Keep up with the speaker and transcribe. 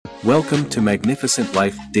Welcome to Magnificent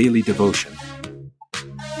Life Daily Devotion.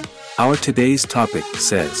 Our today's topic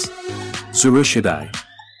says, Zurah Shaddai.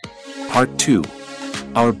 Part 2.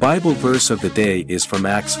 Our Bible verse of the day is from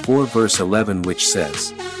Acts 4 verse 11, which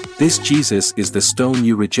says, "This Jesus is the stone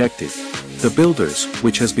you rejected, the builders,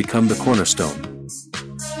 which has become the cornerstone."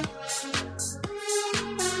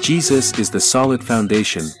 Jesus is the solid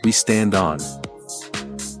foundation we stand on.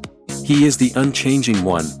 He is the unchanging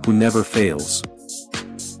one who never fails.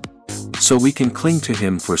 So we can cling to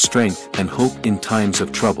him for strength and hope in times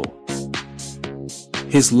of trouble.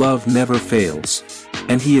 His love never fails,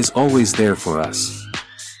 and he is always there for us.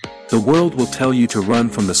 The world will tell you to run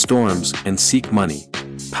from the storms and seek money,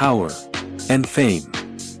 power, and fame.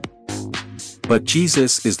 But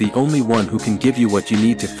Jesus is the only one who can give you what you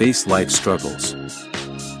need to face life's struggles.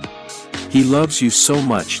 He loves you so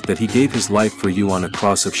much that he gave his life for you on a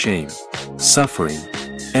cross of shame, suffering,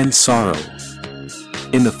 and sorrow.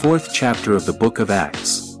 In the 4th chapter of the book of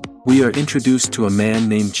Acts, we are introduced to a man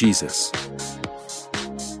named Jesus.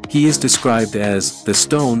 He is described as the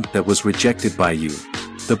stone that was rejected by you,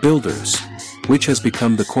 the builders, which has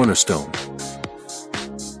become the cornerstone.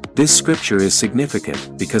 This scripture is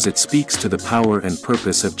significant because it speaks to the power and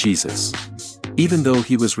purpose of Jesus. Even though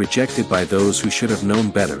he was rejected by those who should have known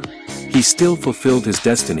better, he still fulfilled his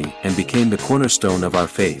destiny and became the cornerstone of our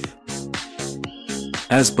faith.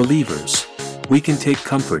 As believers, we can take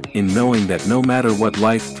comfort in knowing that no matter what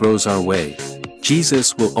life throws our way,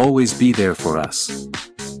 Jesus will always be there for us.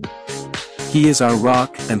 He is our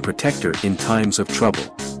rock and protector in times of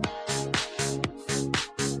trouble.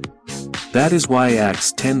 That is why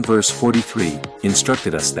Acts 10 verse 43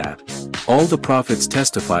 instructed us that all the prophets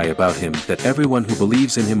testify about him, that everyone who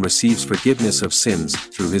believes in him receives forgiveness of sins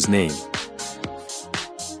through his name.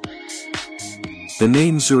 The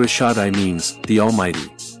name Zurah Shaddai means the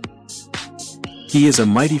Almighty. He is a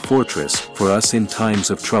mighty fortress for us in times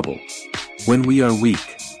of trouble. When we are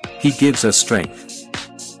weak, he gives us strength.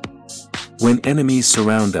 When enemies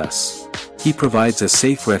surround us, he provides a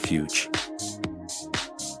safe refuge.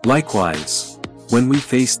 Likewise, when we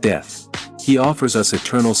face death, he offers us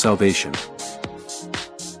eternal salvation.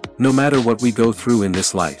 No matter what we go through in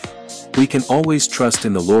this life, we can always trust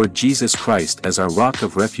in the Lord Jesus Christ as our rock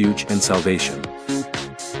of refuge and salvation.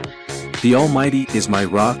 The Almighty is my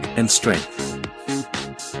rock and strength.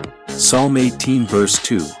 Psalm 18 verse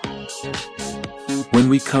 2. When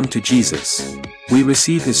we come to Jesus, we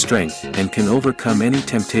receive his strength and can overcome any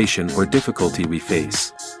temptation or difficulty we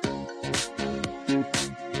face.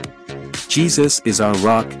 Jesus is our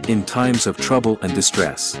rock in times of trouble and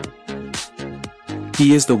distress.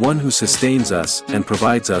 He is the one who sustains us and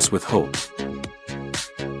provides us with hope.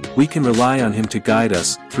 We can rely on him to guide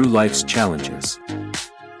us through life's challenges.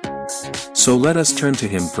 So let us turn to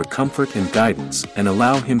him for comfort and guidance and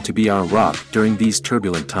allow him to be our rock during these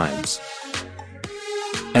turbulent times.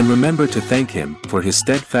 And remember to thank him for his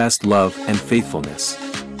steadfast love and faithfulness.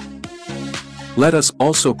 Let us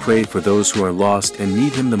also pray for those who are lost and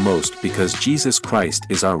need him the most, because Jesus Christ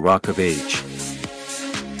is our rock of age.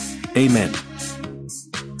 Amen.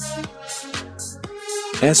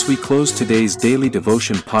 As we close today's daily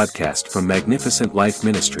devotion podcast from Magnificent Life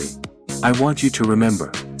Ministry, I want you to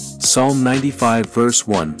remember Psalm 95 verse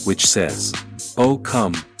 1, which says, "Oh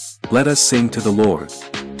come, let us sing to the Lord.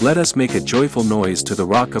 Let us make a joyful noise to the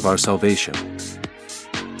rock of our salvation."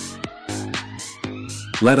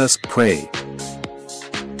 Let us pray.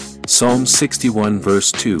 Psalm 61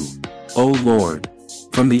 verse 2, "O Lord,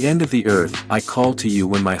 from the end of the earth I call to you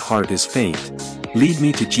when my heart is faint. Lead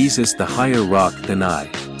me to Jesus, the higher rock than I."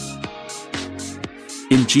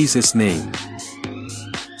 In Jesus' name.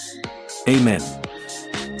 Amen.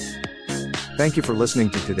 Thank you for listening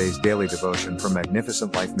to today's daily devotion from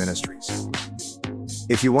Magnificent Life Ministries.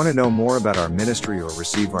 If you want to know more about our ministry or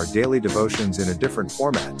receive our daily devotions in a different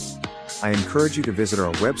format, I encourage you to visit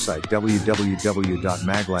our website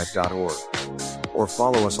www.maglife.org, or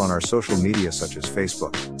follow us on our social media such as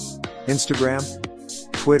Facebook, Instagram,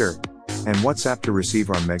 Twitter, and WhatsApp to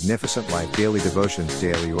receive our Magnificent Life daily devotions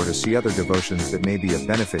daily, or to see other devotions that may be of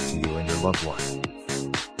benefit to you and your loved one.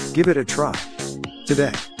 Give it a try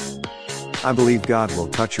today. I believe God will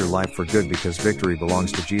touch your life for good, because victory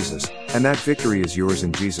belongs to Jesus, and that victory is yours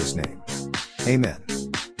in Jesus' name. Amen.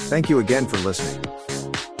 Thank you again for listening.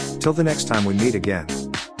 Till the next time we meet again,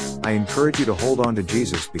 I encourage you to hold on to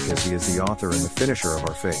Jesus, because he is the author and the finisher of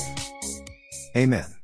our faith. Amen.